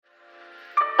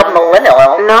a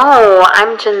millennial. No,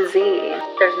 I'm Gen Z.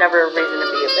 There's never a reason to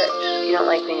be a bitch. You don't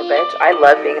like being a bitch? I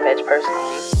love being a bitch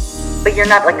personally. But you're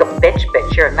not like a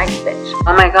bitch, you're a nice bitch.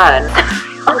 Oh my god.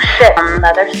 Oh shit.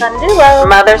 Mother-son duo.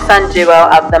 Mother-son duo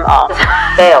of them all.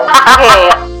 Fail. Okay.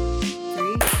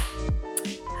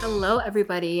 Hello,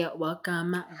 everybody.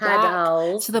 Welcome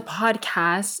back to the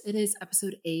podcast. It is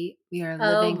episode 8. We are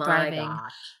living, thriving.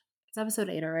 Gosh. It's episode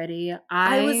 8 already.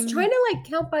 I was trying to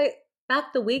count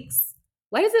back the weeks.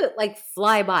 Why does it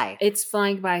fly by? It's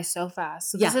flying by so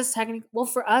fast. So this is technically,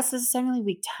 for us, this is technically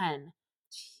week 10.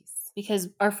 Jeez. Because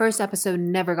our first episode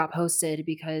never got posted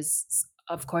because,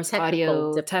 of course,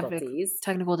 Technical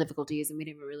technical difficulties, and we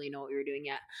didn't really know what we were doing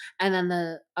yet. And then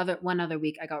the one other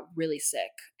week, I got really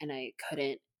sick and I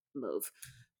couldn't move.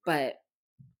 But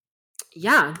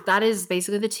yeah, that is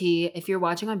basically the tea. If you're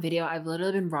watching on video, I've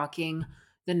literally been rocking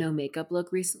the no makeup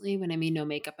look recently. When I mean no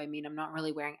makeup, I mean I'm not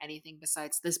really wearing anything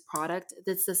besides this product.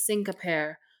 It's the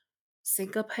Syncopair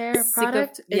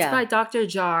product. It's by Dr.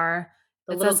 Jar.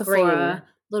 It's a Sephora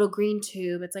little green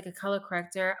tube. It's like a color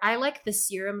corrector. I like the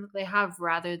serum that they have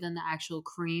rather than the actual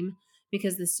cream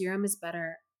because the serum is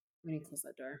better. When you close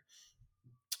that door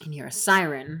and you're a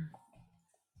siren.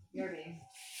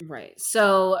 Right.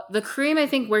 So the cream I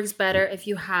think works better if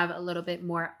you have a little bit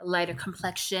more lighter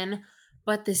complexion.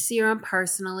 But the serum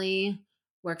personally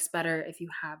works better if you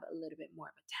have a little bit more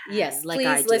of a tan. Yes,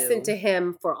 please listen to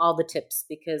him for all the tips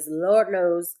because Lord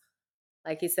knows,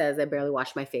 like he says, I barely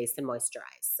wash my face and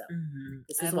moisturize. So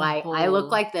this is why I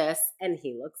look like this and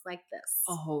he looks like this.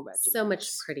 A whole regimen. So much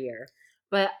prettier.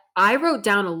 But I wrote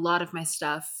down a lot of my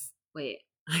stuff. Wait,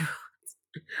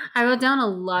 I wrote down a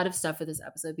lot of stuff for this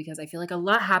episode because I feel like a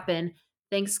lot happened.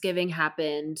 Thanksgiving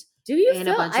happened. Do you and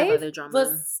feel a bunch of other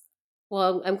drama.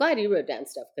 Well, I'm glad you wrote down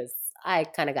stuff because I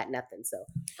kind of got nothing. So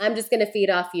I'm just going to feed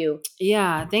off you.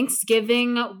 Yeah.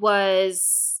 Thanksgiving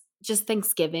was just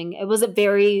Thanksgiving. It was a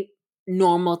very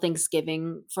normal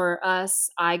Thanksgiving for us.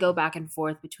 I go back and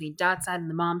forth between dad's side and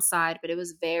the mom's side, but it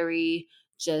was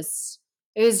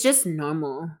just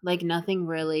normal. Like nothing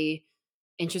really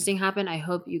interesting happened. I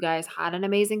hope you guys had an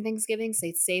amazing Thanksgiving.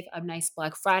 Stay safe. A nice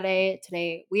Black Friday.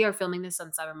 Today, we are filming this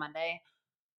on Cyber Monday.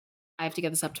 I have to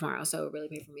get this up tomorrow, so really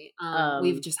pray for me.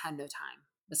 We've just had no time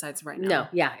besides right now. No,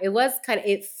 yeah. It was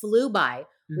it flew by.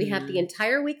 Mm-hmm. We had the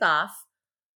entire week off.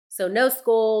 So no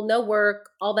school, no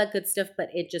work, all that good stuff, but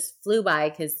it just flew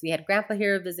by because we had Grandpa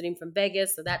here visiting from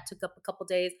Vegas, so that took up a couple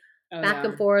days back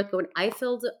and forth. Going, I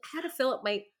had to fill up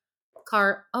my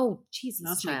car. Oh,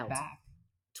 Jesus, child.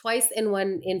 Twice in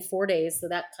 4 days, so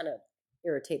that kind of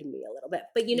irritated me a little bit.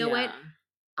 But you know what?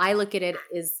 I look at it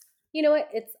as, you know what?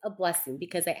 It's a blessing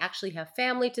because I actually have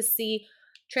family to see,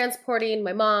 transporting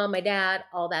my mom, my dad,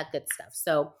 all that good stuff.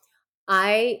 So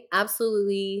I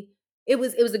absolutely, it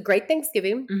was a great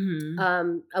Thanksgiving.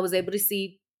 Mm-hmm. I was able to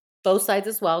see both sides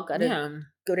as well. Got to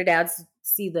go to dad's,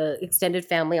 see the extended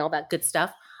family, all that good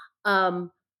stuff.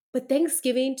 But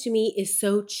Thanksgiving to me is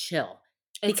so chill.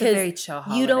 It's a very chill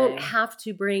holiday. You don't have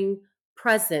to bring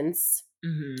presents.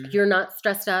 Mm-hmm. You're not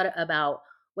stressed out about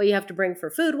what you have to bring for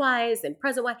food-wise and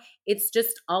present-wise. It's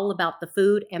just all about the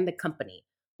food and the company,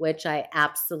 which I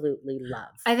absolutely love.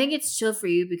 I think it's chill for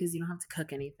you because you don't have to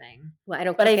cook anything. Well, I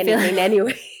don't cook anything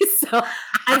anyway, so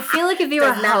I feel like if you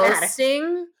were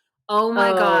hosting, oh my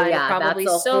God, probably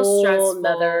that's so stressful.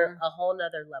 A whole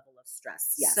nother level of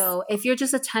stress. Yes. So if you're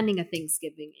just attending a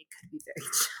Thanksgiving, it could be very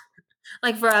chill.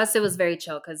 Like for us, it was very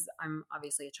chill because I'm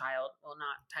obviously a child. Well,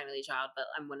 not technically a child, but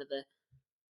I'm one of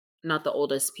not the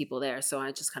oldest people there. So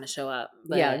I just kind of show up.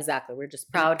 But yeah, exactly. We're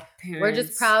just proud. We're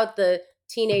just proud the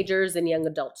teenagers and young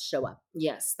adults show up.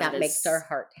 Yes. That makes our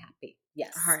heart happy.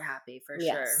 Yes. Heart happy for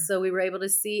sure. So we were able to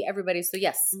see everybody. So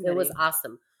yes, it was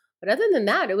awesome. But other than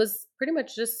that, it was pretty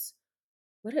much just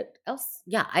what else?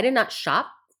 Yeah, I did not shop.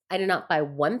 I did not buy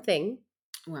one thing.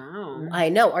 Wow. I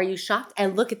know. Are you shocked?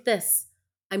 And look at this.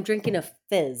 I'm drinking a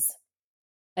fizz,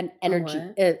 an energy,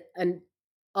 an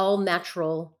all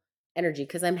natural energy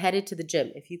because I'm headed to the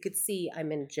gym. If you could see,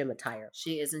 I'm in gym attire.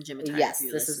 She is in gym attire. Yes,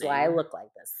 this is why I look like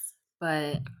this.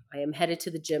 But I am headed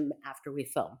to the gym after we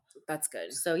film. That's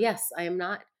good. So yes, I am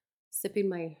not sipping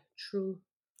my true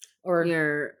or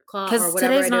your claw because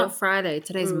today's not Friday.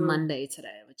 Today's Monday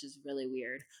today, which is really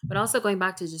weird. But also going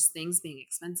back to just things being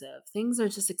expensive. Things are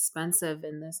just expensive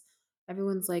in this.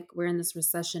 Everyone's like, we're in this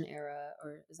recession era,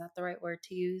 or is that the right word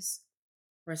to use?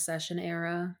 Recession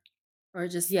era? Or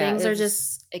just things are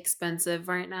just expensive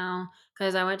right now.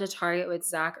 Because I went to Target with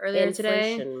Zach earlier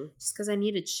today just because I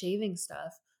needed shaving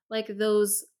stuff. Like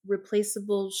those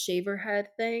replaceable shaver head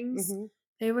things. Mm-hmm.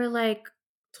 They were like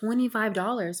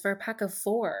 $25 for a pack of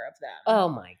 4 of them. Oh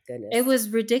my goodness. It was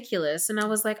ridiculous. And I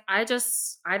was like, I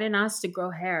didn't ask to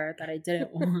grow hair that I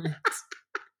didn't want.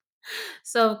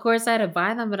 So of course I had to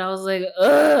buy them, but I was like,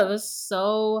 ugh, it was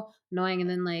so annoying. And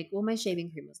then my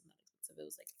shaving cream wasn't that expensive. It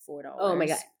was like $4. Oh my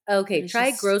God. Okay, It's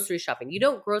try just- grocery shopping. You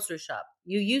don't grocery shop.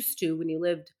 You used to when you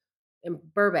lived in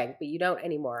Burbank, but you don't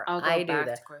anymore. I'll go I back do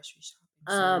that. to grocery shopping.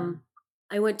 soon.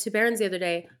 I went to Barron's the other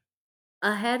day.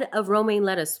 A head of romaine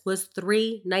lettuce was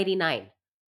 $3.99.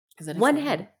 Is it One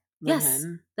expensive? head. One Yes,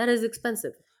 head? that is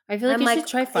expensive. I feel like I'm you like, should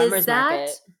try is farmer's that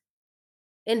market.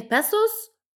 in pesos?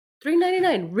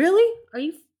 $3.99. Really? Are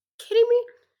you kidding me?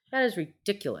 That is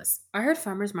ridiculous. I heard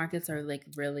farmers markets are like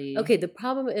really Okay, the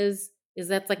problem is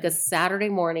that's like a Saturday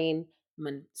morning.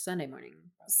 Sunday morning,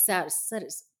 probably.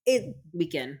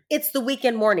 Weekend. It's the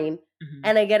weekend morning, Mhm.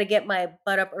 and I got to get my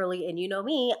butt up early. And you know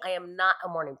me, I am not a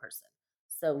morning person.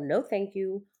 So no, thank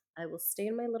you. I will stay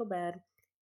in my little bed,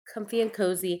 comfy and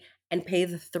cozy, and pay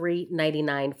the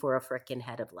 $3.99 for a freaking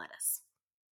head of lettuce.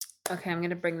 Okay, I'm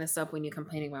gonna bring this up when you're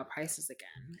complaining about prices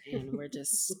again, and we're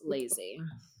just lazy.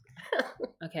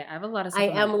 Okay, I have a lot of. I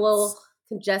am a little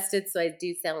congested, so I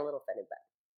do sound a little funny,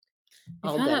 but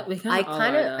all good.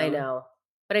 I know,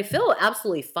 but I feel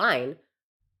absolutely fine.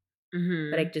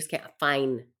 Mm-hmm. But I just can't.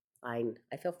 Fine. I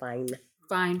feel fine.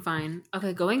 Fine.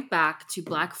 Okay, going back to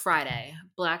Black Friday,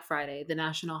 the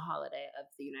national holiday of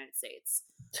the United States.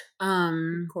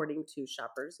 According to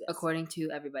shoppers, yes. According to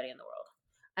everybody in the world.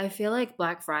 I feel like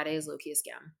Black Friday is low-key a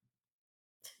scam.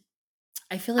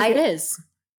 I feel like it is.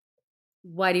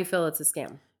 Why do you feel it's a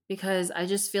scam? Because I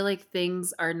just feel like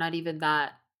things are not even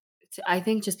that. I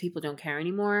think just people don't care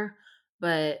anymore,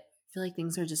 but I feel like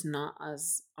things are just not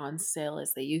as on sale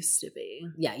as they used to be.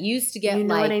 Yeah, you used to get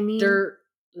what I mean? dirt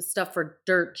stuff for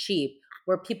dirt cheap,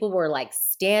 where people were like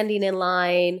standing in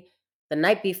line the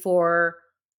night before,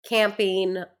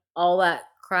 camping, all that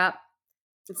crap.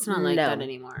 It's not like that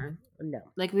anymore. No.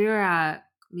 Like me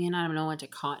and Adam went to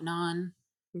Cotton On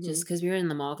just because we were in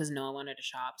the mall because Noah wanted to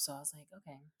shop. So I was like,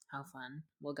 okay, how fun.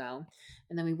 We'll go.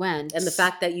 And then we went. And the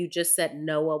fact that you just said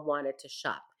Noah wanted to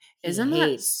shop. Isn't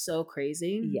that so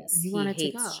crazy? Yes. He wanted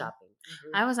to go. Shopping.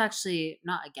 Mm-hmm. I was actually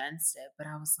not against it, but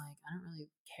I was like, I don't really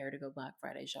care to go Black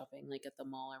Friday shopping like at the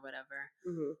mall or whatever.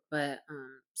 Mm-hmm. But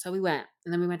so we went,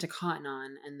 and then we went to Cotton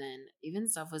On, and then even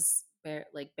stuff was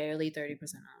barely 30%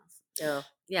 off. Oh,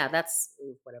 yeah, that's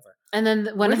whatever. And then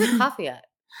where's the coffee at?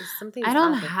 I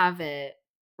don't have it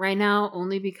right now,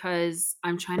 only because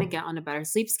I'm trying to get on a better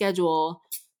sleep schedule.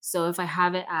 So if I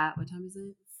have it at, what time is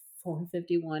it?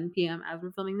 4:51 p.m. as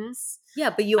we're filming this. Yeah,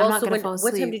 but you also went.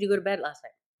 What time did you go to bed last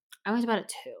night? I went to bed at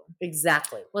 2.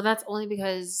 Exactly. Well, that's only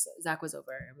because Zach was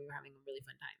over and we were having a really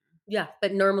fun time. Yeah,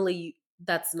 but normally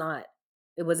that's not.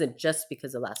 It wasn't just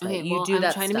because of last night. Okay, well,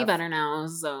 I'm trying to be better now,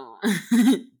 so.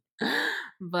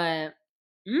 But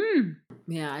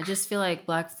yeah, I just feel like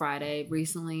Black Friday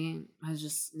recently has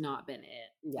just not been it.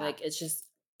 Yeah. Like it's just,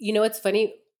 it's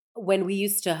funny when we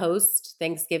used to host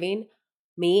Thanksgiving,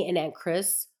 me and Aunt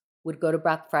Chris would go to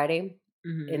Black Friday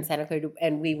in Santa Clara,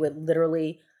 and we would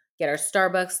literally get our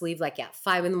Starbucks, leave like at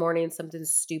 5 a.m, something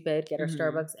stupid, get our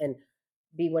Starbucks, and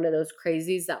be one of those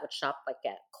crazies that would shop like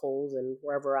at Kohl's and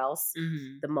wherever else,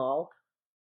 the mall.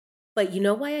 But you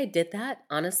know why I did that,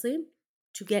 honestly?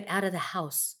 To get out of the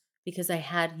house, because I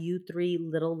had you 3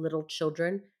 little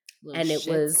children, it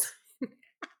was,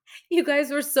 you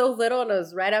guys were so little, and it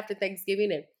was right after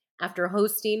Thanksgiving, and after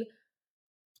hosting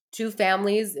 2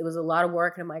 families, it was a lot of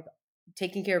work, and I'm like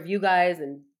taking care of you guys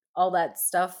and all that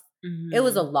stuff. It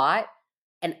was a lot,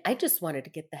 and I just wanted to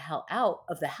get the hell out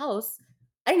of the house.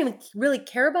 I didn't even really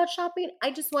care about shopping.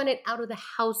 I just wanted out of the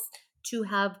house to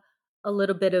have a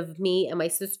little bit of me and my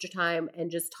sister time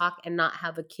and just talk and not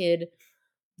have a kid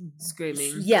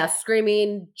screaming. Yeah,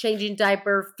 screaming, changing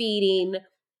diaper, feeding,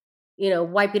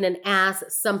 wiping an ass,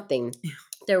 something.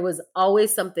 There was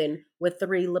always something with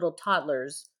 3 little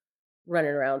toddlers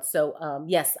running around. So,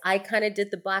 yes, I kind of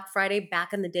did the Black Friday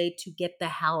back in the day to get the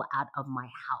hell out of my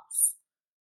house.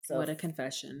 So, what a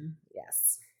confession.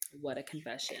 Yes. What a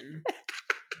confession.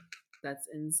 That's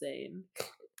insane.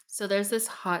 So there's this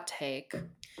hot take.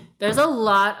 There's a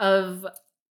lot of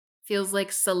feels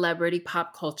like celebrity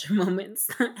pop culture moments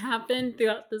that happened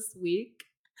throughout this week.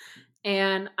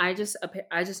 And I just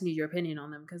need your opinion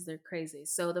on them because they're crazy.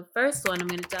 So the first one I'm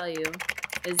going to tell you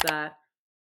is that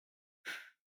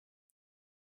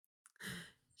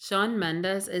Shawn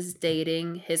Mendes is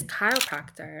dating his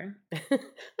chiropractor.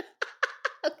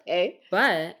 Okay.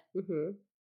 But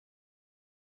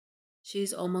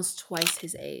she's almost twice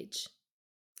his age.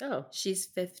 Oh. She's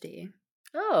 50.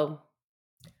 Oh.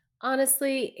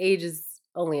 Honestly, age is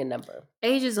only a number.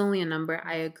 Age is only a number.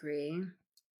 I agree.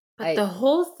 But the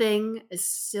whole thing is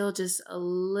still just a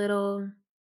little,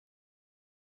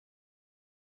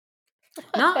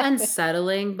 not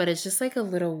unsettling, but it's just like a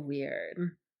little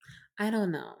weird. I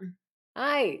don't know.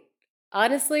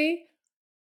 Honestly,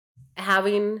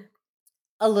 having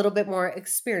a little bit more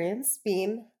experience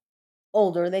being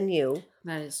older than you.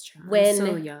 That is true. When, I'm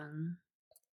so young.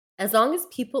 As long as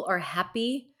people are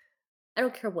happy, I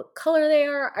don't care what color they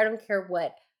are. I don't care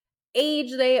what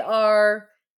age they are.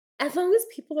 As long as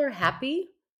people are happy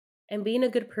and being a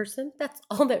good person, that's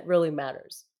all that really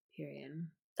matters. Period.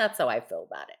 That's how I feel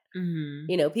about it. Mm-hmm.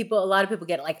 You know, a lot of people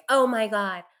get like, oh my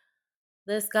God,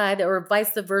 this guy, or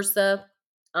vice versa.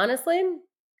 Honestly,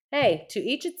 hey, to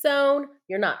each its own.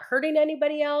 You're not hurting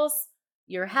anybody else.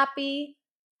 You're happy.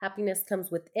 Happiness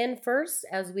comes within first,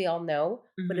 as we all know.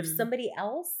 Mm-hmm. But if somebody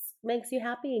else makes you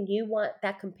happy and you want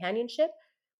that companionship,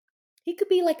 he could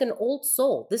be like an old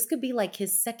soul. This could be like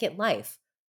his second life.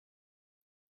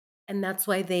 And that's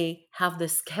why they have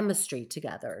this chemistry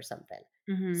together or something.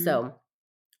 Mm-hmm. So,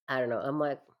 I don't know. I'm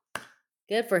like,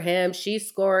 good for him. She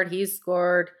scored. He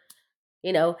scored.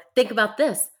 You know, think about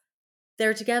this.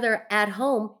 They're together at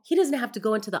home. He doesn't have to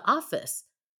go into the office.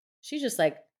 She's just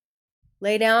like,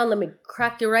 lay down. Let me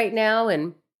crack you right now.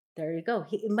 And there you go.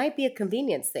 It might be a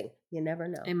convenience thing. You never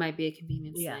know. It might be a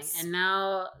convenience thing. And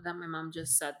now that my mom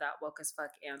just said that woke as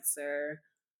fuck answer,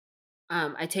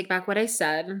 I take back what I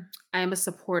said. I am a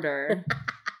supporter.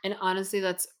 And honestly,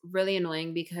 that's really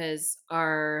annoying because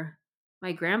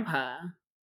my grandpa,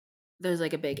 there's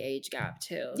like a big age gap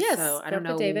too. Yes. So I don't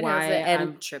know why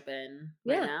I'm tripping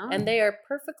right now. And they are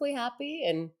perfectly happy,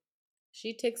 and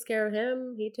she takes care of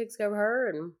him. He takes care of her.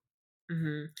 And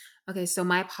mm-hmm. Okay, so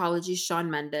my apologies,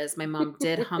 Shawn Mendes. My mom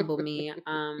did humble me.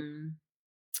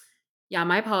 Yeah,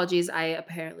 my apologies. I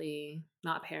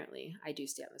do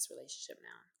stay in this relationship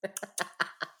now.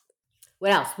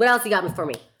 What else? What else you got for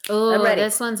me? Oh, I'm ready.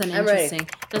 This one's an interesting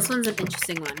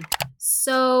one.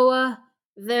 So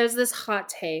there's this hot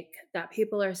take that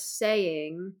people are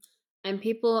saying, and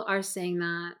people are saying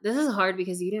that this is hard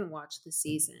because you didn't watch the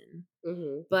season.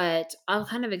 Mm-hmm. But I'll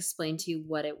kind of explain to you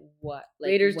what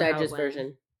Reader's Digest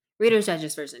version. Reader's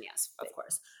Digest version, yes, of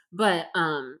course. But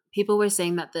people were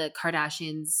saying that the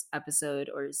Kardashians episode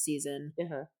or season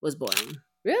was boring.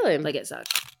 Really? Like it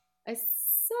sucked. I saw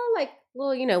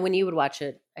when you would watch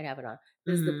it, I'd have it on.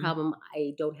 This is the problem.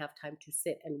 I don't have time to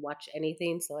sit and watch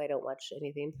anything, so I don't watch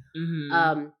anything.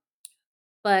 Mm-hmm.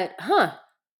 But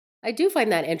I do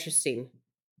find that interesting.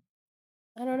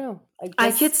 I don't know.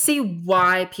 I could see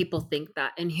why people think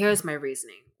that, and here's my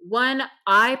reasoning. One,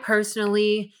 I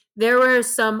personally, there were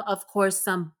some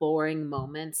boring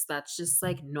moments that's just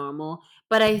like normal,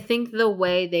 but I think the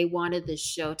way they wanted the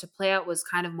show to play out was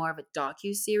kind of more of a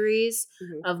docu-series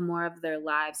of more of their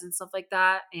lives and stuff like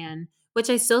that, and which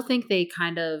I still think they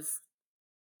kind of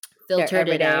filtered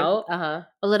it out a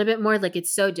little bit more. Like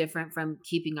it's so different from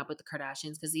Keeping Up with the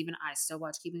Kardashians, because even I still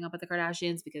watch Keeping Up with the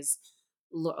Kardashians because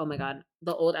oh my God,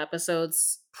 the old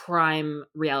episodes, prime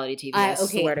reality TV. I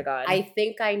swear to God. I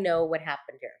think I know what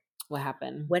happened here. What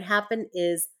happened? What happened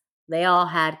is they all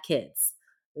had kids.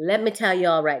 Let me tell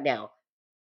y'all right now.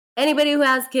 Anybody who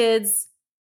has kids,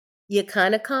 you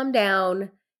kind of calm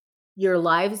down. Your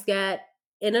lives get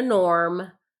in a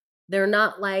norm. They're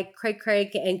not like cray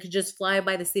and could just fly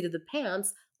by the seat of the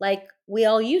pants like we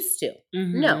all used to.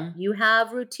 Mm-hmm. No, you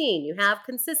have routine. You have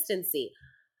consistency.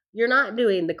 You're not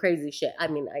doing the crazy shit. I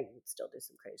mean, I still do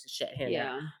some crazy shit here and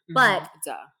there. But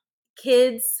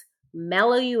kids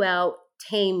mellow you out,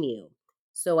 tame you.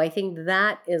 So I think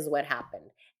that is what happened.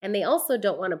 And they also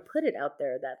don't want to put it out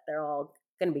there that they're all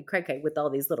going to be cray with all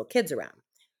these little kids around.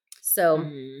 So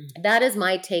that is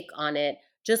my take on it.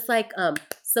 Just like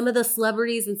some of the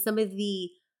celebrities and some of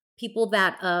the people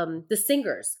that, the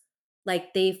singers,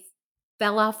 like they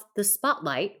fell off the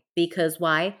spotlight because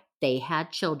why? They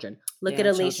had children. Look at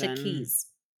Alicia Keys.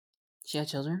 She had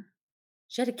children?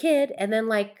 She had a kid, and then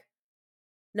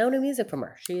no new music from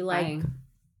her. She just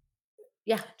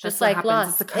lost.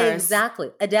 It's a curse.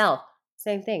 Exactly. Adele,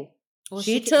 same thing. Well,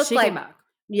 she came back.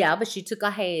 Yeah, but she took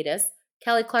a hiatus.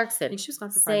 Kelly Clarkson. I think she was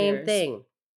gone for 5 years. Same thing.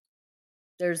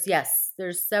 There's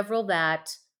several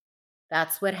that's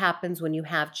what happens when you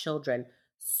have children.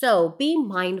 So be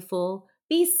mindful,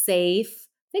 be safe.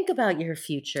 Think about your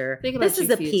future. This is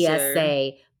a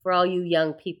PSA for all you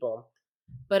young people.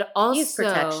 But also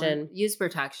use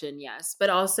protection, yes.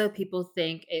 But also people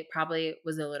think it probably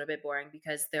was a little bit boring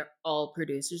because they're all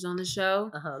producers on the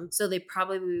show. So they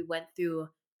probably went through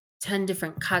 10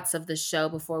 different cuts of the show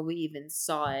before we even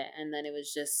saw it. And then it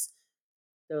was just...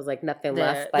 There was nothing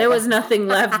left. There was nothing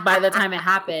left by the time it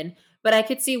happened. But I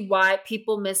could see why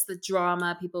people miss the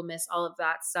drama, people miss all of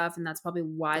that stuff, and that's probably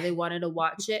why they wanted to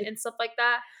watch it and stuff like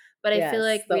that. But I feel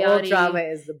like the reality, old drama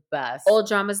is the best. old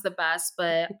drama is the best,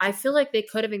 but I feel like they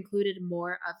could have included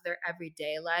more of their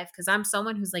everyday life because I'm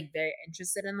someone who's like very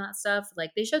interested in that stuff.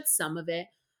 Like they showed some of it.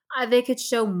 They could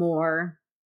show more.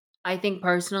 I think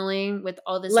personally with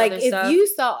all this like other if stuff. you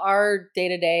saw our day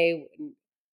to day,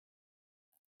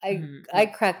 I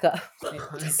crack up. Wait,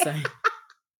 pause, sorry.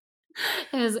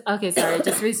 Okay, sorry.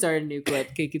 Just restarted a new clip.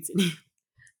 Okay, continue.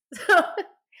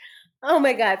 Oh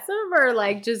my God. Some of our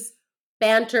like just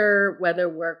banter, whether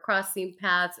we're crossing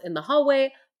paths in the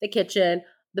hallway, the kitchen,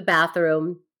 the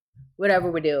bathroom, whatever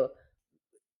we do.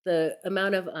 The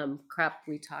amount of crap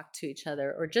we talk to each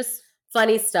other or just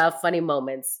funny stuff, funny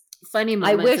moments. Funny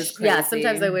moments. I wish, is crazy.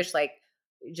 sometimes I wish like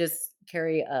just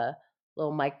carry a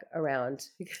little mic around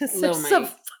because Little there's some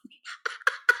mic.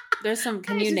 There's some.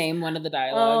 Can you name one of the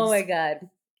dialogues? Oh my God.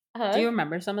 Do you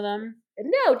remember some of them?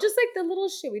 No, just like the little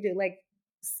shit we do, like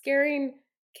scaring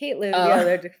Caitlin.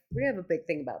 Oh. We have a big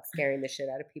thing about scaring the shit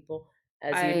out of people,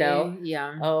 as you know.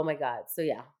 Yeah. Oh my God. So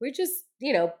yeah, we just,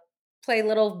 play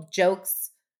little jokes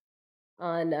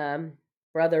on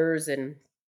brothers and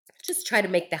just try to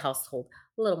make the household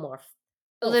a little more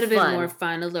a little bit more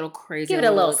fun, a little crazy, give it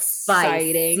a little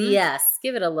exciting. Spice. Yes,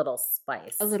 give it a little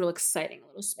spice. A little exciting, a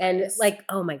little spice. And like,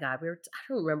 oh my God, I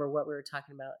don't remember what we were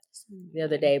talking about the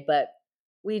other day, but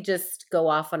we just go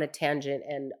off on a tangent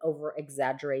and over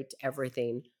exaggerate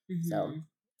everything. Mm-hmm. So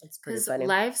it's pretty funny.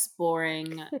 Life's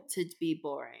boring to be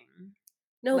boring.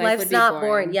 No, life's not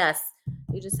boring. Yes.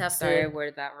 You just have to. Sorry, I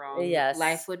worded that wrong. Yes.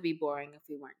 Life would be boring if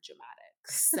we weren't dramatic.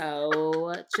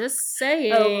 So just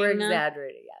saying. Over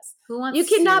exaggerating, yes. Who wants You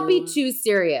cannot be too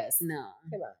serious. No.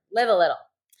 Come on. Live a little.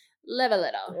 Live a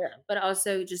little. Yeah. But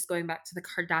also just going back to the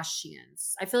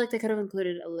Kardashians. I feel like they could have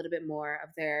included a little bit more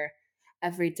of their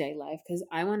everyday life because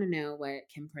I want to know what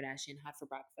Kim Kardashian had for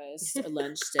breakfast or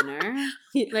lunch, dinner.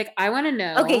 Like, I want to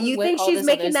know. Okay, you think she's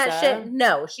making that shit?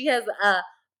 No, she has a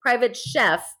private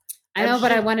chef. I know,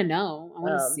 but I want to know. I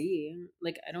want to see.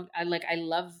 Like, I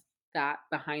love that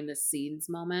behind the scenes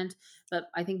moment,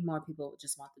 but I think more people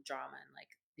just want the drama and like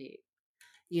the,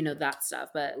 that stuff.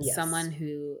 But someone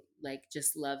who like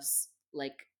just loves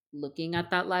like looking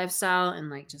at that lifestyle and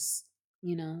like just,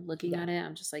 looking at it,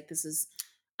 I'm just like,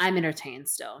 I'm entertained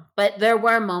still. But there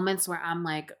were moments where I'm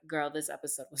like, girl, this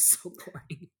episode was so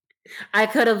boring. I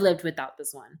could have lived without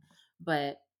this one.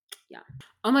 But yeah.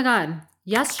 Oh my God.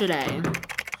 Yesterday,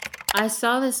 I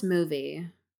saw this movie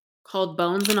called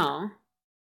Bones and All.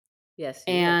 Yes.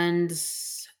 And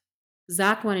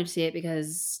Zach wanted to see it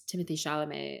because Timothee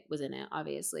Chalamet was in it,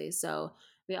 obviously. So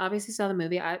we obviously saw the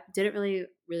movie. I didn't really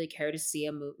care to see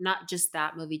a movie, not just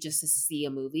that movie, just to see a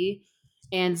movie.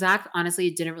 And Zach honestly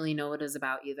didn't really know what it was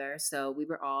about either. So we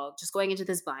were all just going into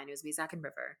this blind. It was me, Zach, and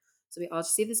River. So we all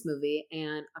just see this movie.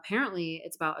 And apparently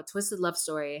it's about a twisted love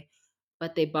story,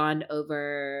 but they bond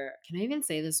over, can I even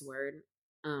say this word?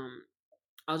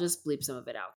 I'll just bleep some of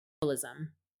it out.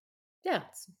 Cannibalism. Yeah.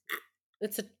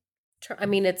 It's a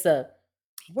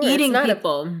word. Eating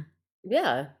people.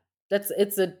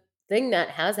 It's a thing that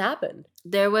has happened.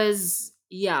 It's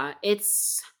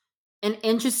an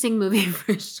interesting movie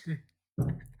for sure.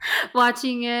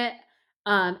 Watching it,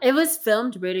 it was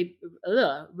filmed really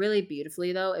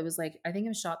beautifully though. It was like, I think it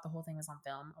was shot, the whole thing was on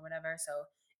film or whatever, so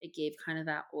it gave kind of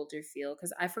that older feel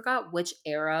because I forgot which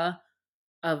era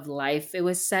of life it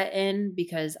was set in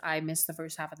because I missed the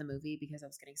first half of the movie because I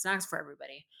was getting snacks for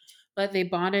everybody. But they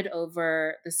bonded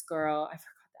over this girl. I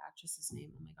forgot the actress's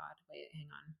name. Oh my God. Wait, hang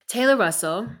on. Taylor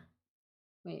Russell.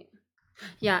 Wait.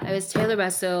 Yeah, it was Taylor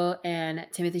Russell and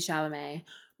Timothée Chalamet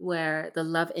were the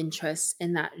love interests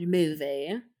in that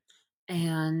movie.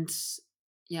 And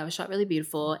yeah, it was shot really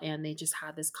beautiful. And they just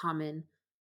had this common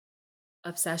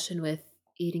obsession with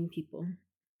eating people.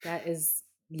 That is,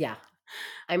 yeah.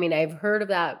 I mean, I've heard of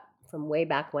that from way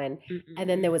back when. Mm-mm. And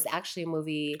then there was actually a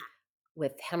movie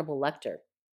with Hannibal Lecter.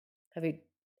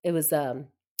 It was there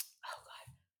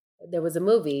was a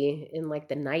movie in like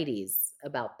the 90s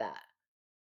about that.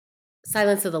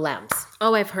 Silence of the Lambs.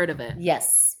 Oh, I've heard of it.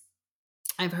 Yes.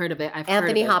 I've heard of it.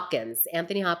 Anthony Hopkins.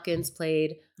 Anthony Hopkins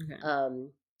played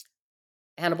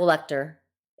Hannibal Lecter.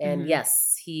 And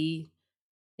yes, he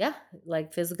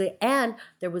like physically. And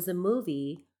there was a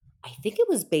movie, I think it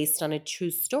was based on a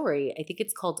true story. I think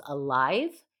it's called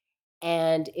Alive.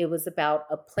 And it was about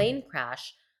a plane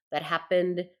crash that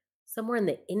happened somewhere in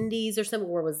the Indies or somewhere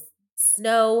where it was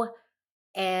snow.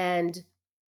 And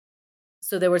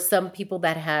so there were some people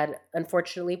that had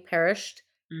unfortunately perished.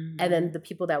 Mm-hmm. And then the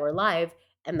people that were alive.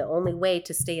 And the only way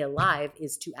to stay alive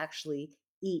is to actually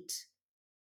eat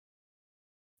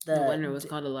No wonder it was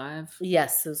called Alive.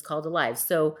 Yes, it was called Alive.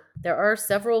 So there are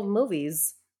several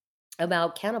movies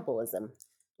about cannibalism,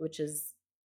 which is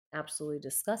absolutely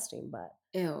disgusting, but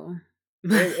Ew.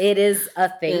 it is a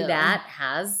thing Ew. that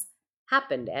has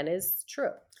happened and is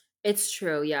true. It's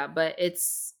true, yeah, but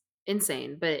it's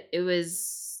insane. But it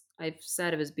was, I've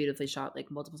said it was beautifully shot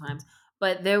like multiple times,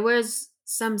 but there was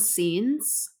some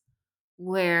scenes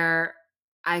where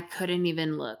I couldn't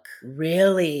even look.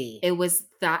 Really? It was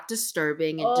that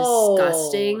disturbing and Oh.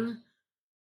 disgusting.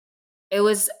 It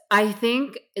was, I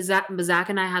think Zach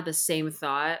and I had the same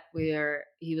thought where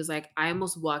he was like, I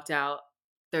almost walked out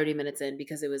 30 minutes in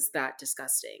because it was that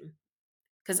disgusting.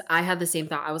 Because I had the same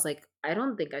thought. I was like, I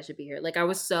don't think I should be here. Like, I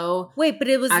was so Wait, but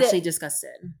it was actually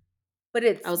disgusted. But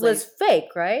it I was was like-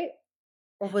 fake, right?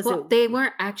 Or was Well, it? they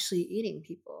weren't actually eating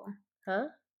people. Huh?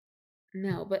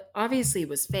 No, but obviously it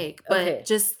was fake. But Okay.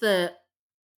 just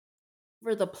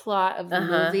for the plot of the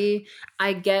Uh-huh. movie,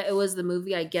 I get it was the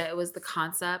movie. I get it was the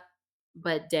concept.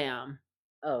 But damn.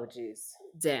 Oh, jeez.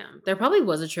 Damn. There probably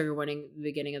was a trigger warning at the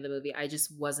beginning of the movie. I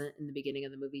just wasn't in the beginning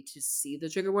of the movie to see the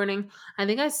trigger warning. I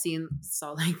think I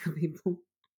saw like people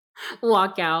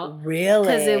walk out. Really?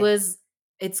 Because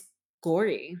it's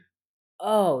gory.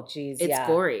 Oh, jeez. It's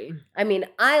gory. I mean,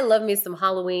 I love me some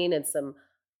Halloween and some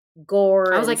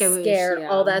gore. I was and like, I wish, scared, yeah.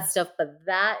 all that stuff, but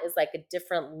that is like a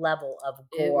different level of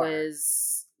gore. It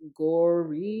was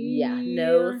gory. Yeah,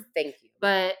 no, thank you.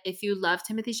 But if you love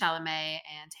Timothee Chalamet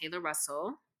and Taylor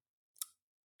Russell,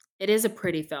 it is a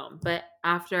pretty film. But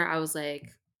after I was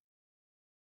like,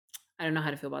 I don't know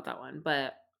how to feel about that one.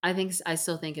 But I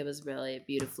still think it was really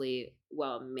beautifully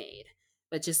well made.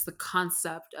 But just the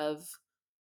concept of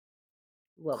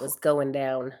what was going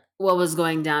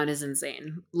down is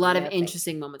insane. A lot of Nothing.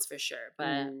 interesting moments for sure.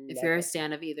 But if you're a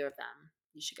stan of either of them,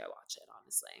 you should go watch it,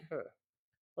 honestly.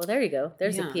 Well, there you go.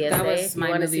 There's a PSA. That was if you my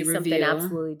want to movie see something review.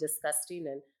 absolutely disgusting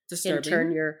and Disturbing. can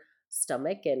turn your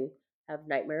stomach and have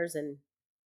nightmares, and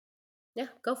yeah,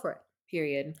 go for it.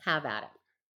 Period. Have at it.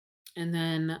 And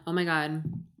then, oh my God,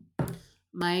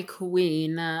 my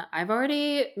queen. I've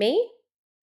already... Me?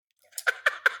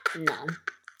 No.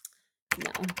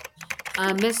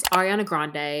 Miss Ariana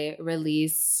Grande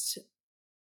released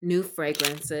new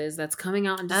fragrances that's coming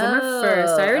out on December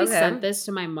 1st. I already sent this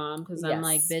to my mom because I'm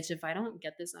like, bitch, if I don't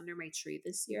get this under my tree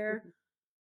this year,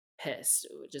 pissed.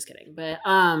 Just kidding. But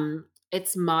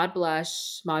it's Mod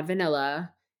Blush, Mod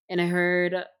Vanilla. And I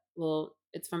heard, well,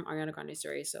 it's from Ariana Grande's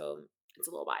story, so it's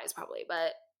a little biased probably,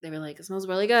 but they were like, it smells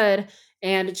really good.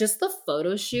 And just the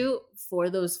photo shoot for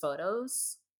those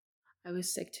photos, I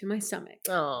was sick to my stomach.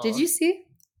 Oh. Did you see?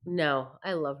 No,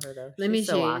 I love her though. Let me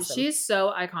so see. awesome. She's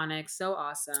so iconic, so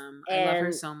awesome. And I love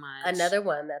her so much. Another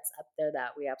one that's up there that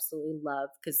we absolutely love,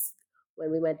 because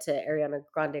when we went to Ariana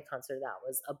Grande concert, that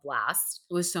was a blast.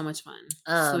 It was so much fun.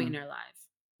 Sweetener Live.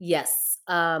 Yes.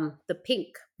 The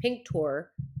Pink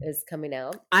tour is coming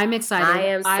out. I'm excited. I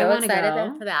am so excited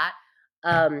go. for that.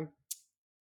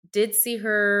 Did see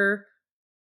her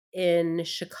in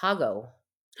Chicago.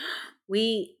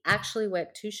 We actually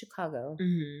went to Chicago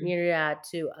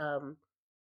to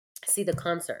see the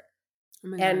concert.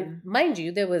 Oh and mind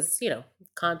you, there was,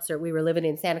 concert. We were living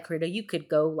in Santa Clarita. You could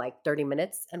go like 30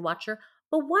 minutes and watch her.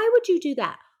 But why would you do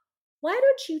that? Why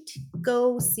don't you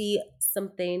go see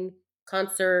something,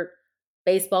 concert,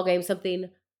 baseball game, something,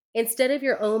 instead of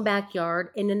your own backyard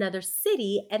in another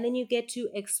city, and then you get to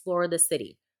explore the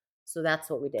city. So that's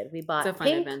what we did. We bought it's a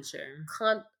fun adventure.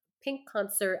 Pink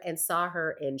concert and saw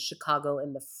her in Chicago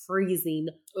in the freezing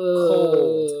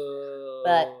cold.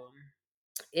 But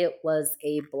it was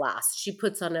a blast. She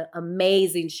puts on an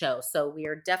amazing show. So we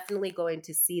are definitely going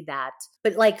to see that.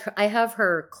 But like, I have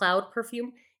her Cloud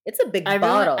perfume. It's a big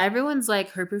bottle. Everyone's like,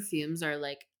 her perfumes are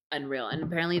like unreal. And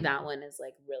apparently that one is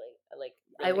like really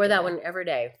I wear that one every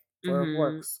day for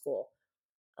work, school.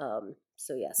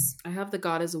 So yes. I have the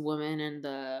God as a Woman and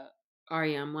the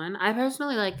REM one. I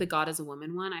personally like the God as a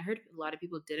Woman one. I heard a lot of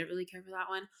people didn't really care for that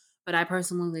one, but I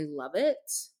personally love it.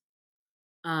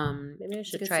 Maybe I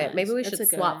should try it. Maybe we should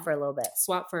swap for a little bit.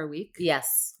 Swap for a week?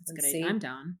 Yes. That's a good idea. I'm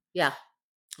down. Yeah.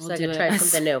 So I can try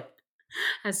something new.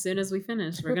 As soon as we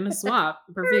finish, we're going to swap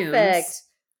perfumes. Perfect.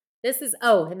 This is,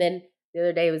 and then the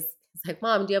other day it's like,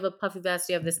 Mom, do you have a puffy vest?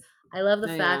 Do you have this? I love the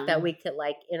fact that we could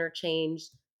like interchange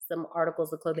some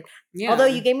articles of clothing. Yeah. Although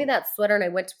you gave me that sweater and I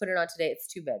went to put it on today, it's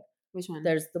too big. Which one?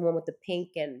 There's the one with the pink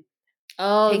and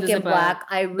black.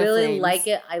 I really like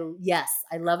it. I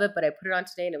love it, but I put it on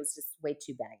today and it was just way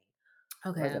too baggy.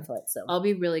 Okay. So I'll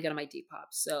be really good on my Depop.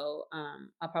 So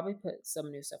I'll probably put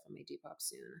some new stuff on my Depop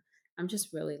soon. I'm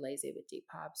just really lazy with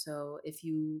Depop. So if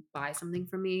you buy something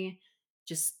from me,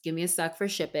 just give me a sec for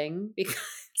shipping because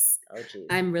Oh, geez.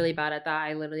 I'm really bad at that.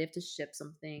 I literally have to ship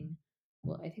something.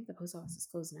 Well, I think the post office is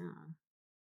closed now.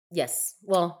 Yes.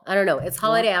 Well, I don't know. It's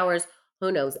holiday hours.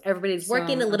 Who knows? Everybody's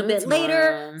working a little bit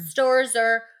later. Stores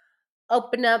are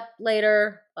open up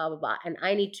later. Blah, blah, blah. And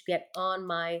I need to get on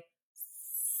my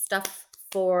stuff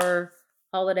for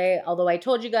holiday. Although I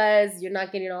told you guys, you're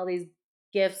not getting all these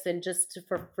gifts and just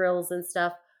for frills and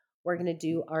stuff. We're going to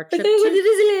do our trip to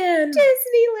Disneyland.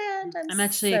 I'm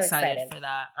actually so excited for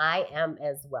that. I am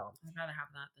as well. I'd rather have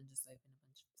that than just open a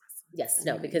bunch of presents. Yes,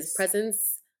 no, because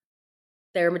presents,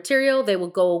 they're material. They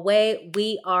will go away.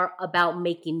 We are about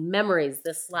making memories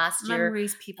this last year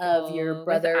people, of your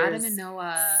brother's Adam and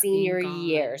Noah senior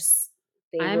years.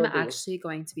 I'm actually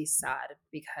going to be sad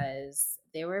because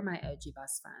they were my OG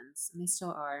best friends, and they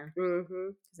still are.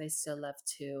 Because I still love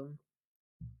to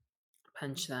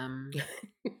punch them.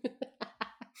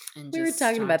 We were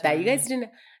talking about that. You guys did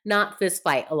not fist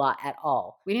fight a lot at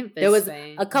all. We didn't fist There was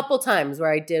fight. a couple times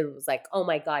where I was like, oh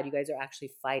my God, you guys are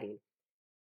actually fighting.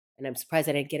 And I'm surprised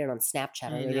I didn't get it on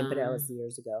Snapchat or anything, but that was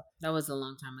years ago. That was a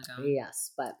long time ago.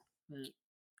 Yes, but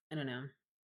I don't know.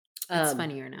 It's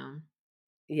funnier now.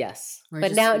 Yes.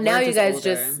 But now you guys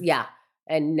older.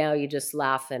 And now you just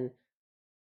laugh at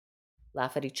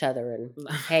each other and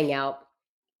hang out,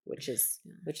 which is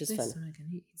fun.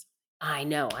 I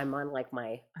know. I'm on like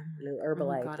my new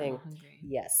Herbalife thing.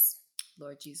 Yes.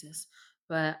 Lord Jesus.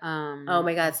 But oh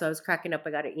my God. So I was cracking up. I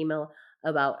got an email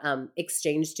about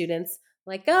exchange students.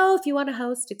 Like, oh, if you want to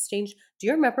host exchange. Do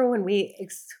you remember when we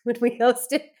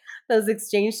hosted those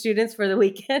exchange students for the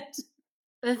weekend?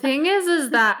 The thing is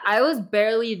that I was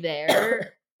barely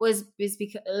there was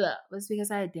because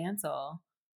I had dance all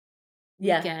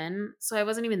weekend. So I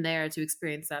wasn't even there to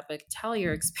experience that, but tell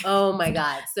your experience. Oh my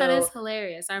God. So that is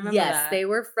hilarious. I remember that. Yes, they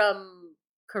were from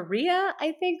Korea,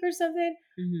 I think, or something.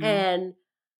 And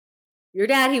your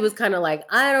dad, he was kind of like,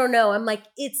 I don't know. I'm like,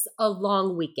 it's a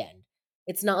long weekend.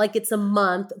 It's not like it's a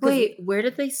month. Wait, where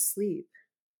did they sleep?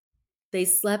 They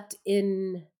slept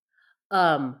in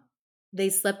one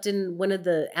of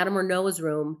the Adam or Noah's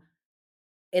room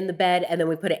in the bed, and then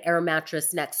we put an air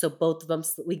mattress next. So both of them,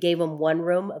 we gave them one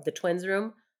room of the twins'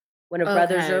 room, one of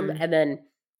brother's room, and then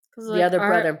the other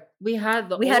brother. We had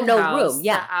no room.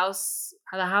 Yeah,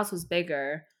 the house was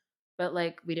bigger, but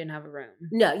like we didn't have a room.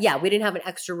 No, yeah, we didn't have an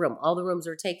extra room. All the rooms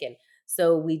were taken.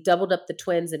 So we doubled up the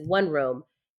twins in one room,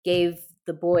 gave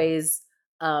the boys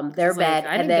their bed,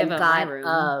 and then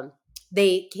got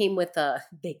they came like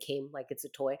it's a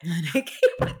toy. They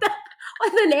came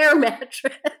with an air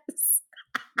mattress.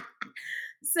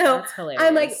 So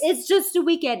I'm like, it's just a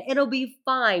weekend. It'll be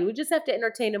fine. We just have to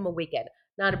entertain them a weekend.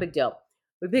 Not a big deal.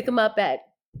 We pick them up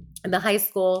in the high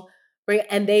school,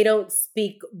 and they don't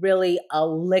speak really a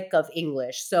lick of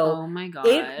English. So oh my God.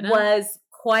 It was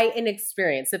quite an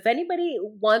experience. If anybody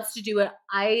wants to do it,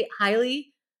 I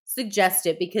highly suggest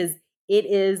it because it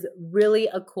is really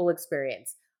a cool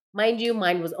experience. Mind you,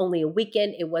 mine was only a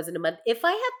weekend. It wasn't a month. If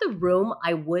I had the room,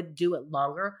 I would do it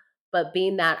longer. But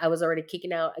being that I was already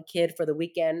kicking out a kid for the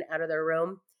weekend out of their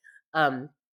room,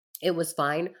 it was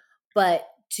fine. But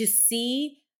to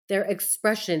see their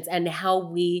expressions and how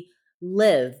we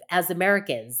live as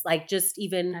Americans, like just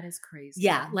even that is crazy.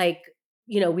 Yeah, like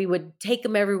we would take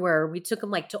them everywhere. We took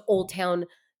them like to Old Town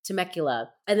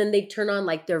Temecula, and then they'd turn on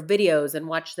like their videos and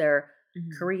watch their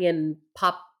Korean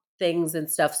pop things and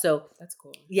stuff. So that's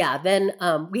cool. Yeah. Then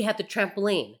we had the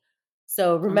trampoline.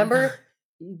 So remember,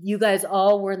 you guys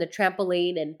all were in the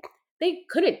trampoline, and they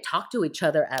couldn't talk to each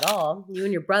other at all. You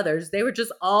and your brothers, they were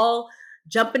just all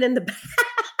jumping in the back.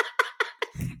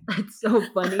 That's so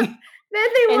funny. Then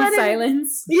they wanted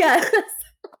silence. Yes. Then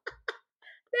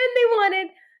they wanted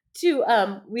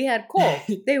to. We had Cole.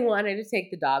 They wanted to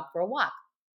take the dog for a walk.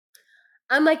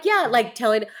 I'm like, yeah, like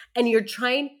telling, and you're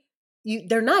trying.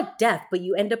 They're not deaf, but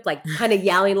you end up like kind of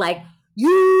yelling like,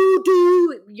 you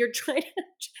do. You're trying to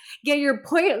get your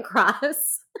point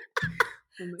across.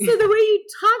 So the way you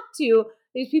talk to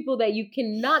these people that you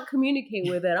cannot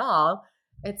communicate with at all,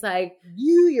 it's like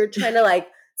you're trying to like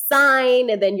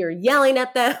sign, and then you're yelling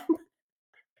at them.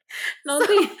 Not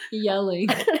yelling.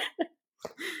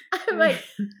 I'm like,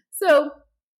 so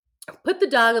put the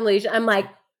dog on leash. I'm like,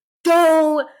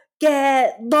 don't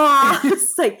get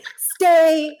lost. Like,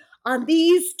 stay on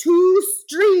these two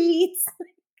streets.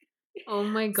 Oh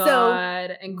my God.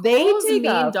 So and they Cole's take a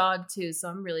mean off. dog too, so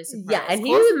I'm really surprised. Yeah, and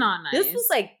Cole's not nice. This was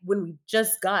like when we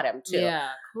just got him too. Yeah,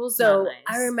 Cole's so not nice.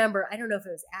 I remember, I don't know if it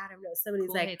was Adam, no, somebody's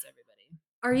Cole like, hates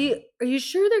everybody. Are you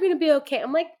sure they're gonna be okay?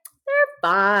 I'm like,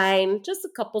 they're fine. Just a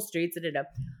couple streets and it.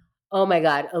 Oh my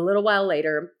God. A little while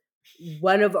later,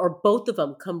 one of or both of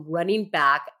them come running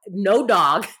back. No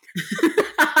dog.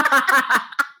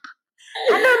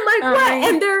 And I'm like, what?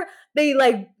 And they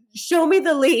like show me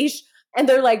the leash and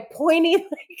they're like pointing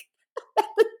like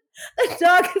the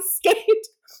dog escaped.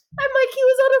 I'm like, he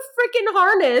was on a freaking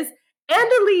harness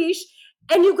and a leash,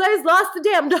 and you guys lost the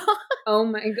damn dog. Oh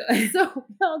my God. So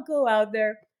I'll go out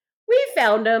there. We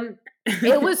found him.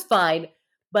 It was fine.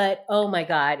 But oh my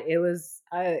God, it was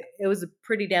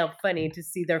pretty damn funny to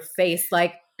see their face.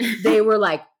 Like they were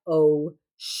like, oh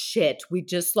shit, we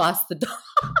just lost the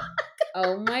dog.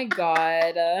 Oh my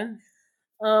God.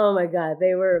 Oh my God.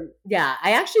 They were, yeah.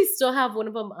 I actually still have one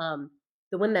of them,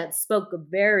 the one that spoke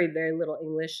very, very little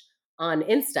English on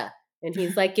Insta. And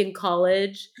he's like in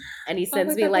college and he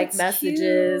sends me like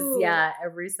messages. Cute. Yeah,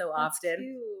 every so That's often.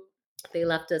 cute. They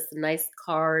left us a nice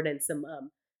card and some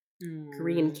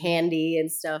Korean candy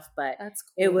and stuff. But that's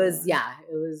cool. it was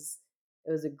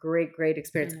a great, great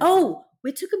experience. Oh,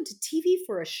 we took him to TV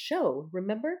for a show,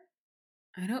 remember?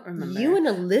 I don't remember. You and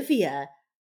Olivia,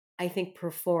 I think,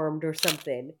 performed or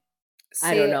something. See,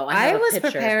 I don't know. I was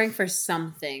preparing for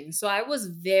something. So I was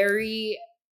very,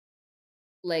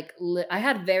 like, I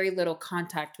had very little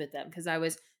contact with them because I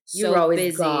was you were always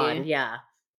busy. Gone. Yeah.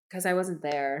 Because I wasn't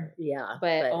there. Yeah.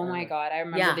 But oh my God, I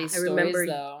remember these stories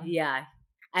though. Yeah.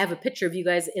 I have a picture of you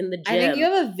guys in the gym. I think you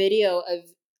have a video of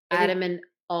Adam and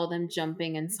all them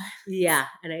jumping and yeah.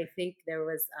 And I think there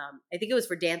was, I think it was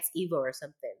for Dance Evo or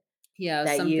something. Yeah,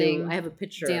 something I have a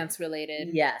picture. Dance related.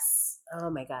 Yes. Oh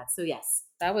my God. So yes.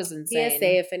 That was insane.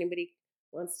 PSA, if anybody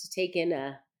wants to take in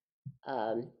a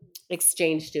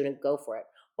exchange student, go for it.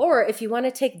 Or if you want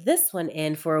to take this one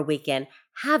in for a weekend,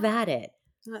 have at it.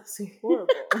 That's horrible.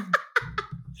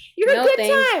 You're a good time.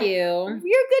 Thank you. You're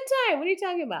a good time. What are you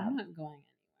talking about? I'm not going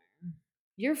anywhere.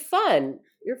 You're fun.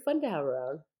 You're fun to have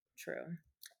around. True.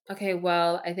 Okay,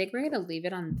 well, I think we're going to leave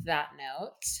it on that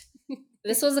note.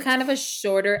 This was a kind of a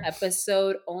shorter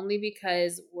episode only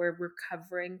because we're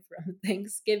recovering from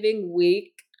Thanksgiving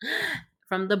week,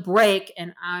 from the break,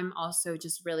 and I'm also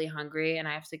just really hungry and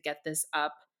I have to get this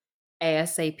up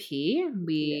ASAP.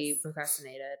 We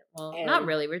procrastinated. Well, not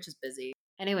really. We're just busy.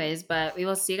 Anyways, but we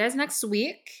will see you guys next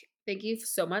week. Thank you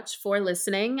so much for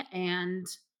listening, and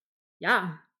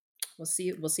yeah, we'll see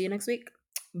you next week.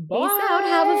 Bye. Peace out.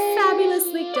 Have a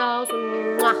fabulous week, dolls.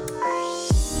 Mwah.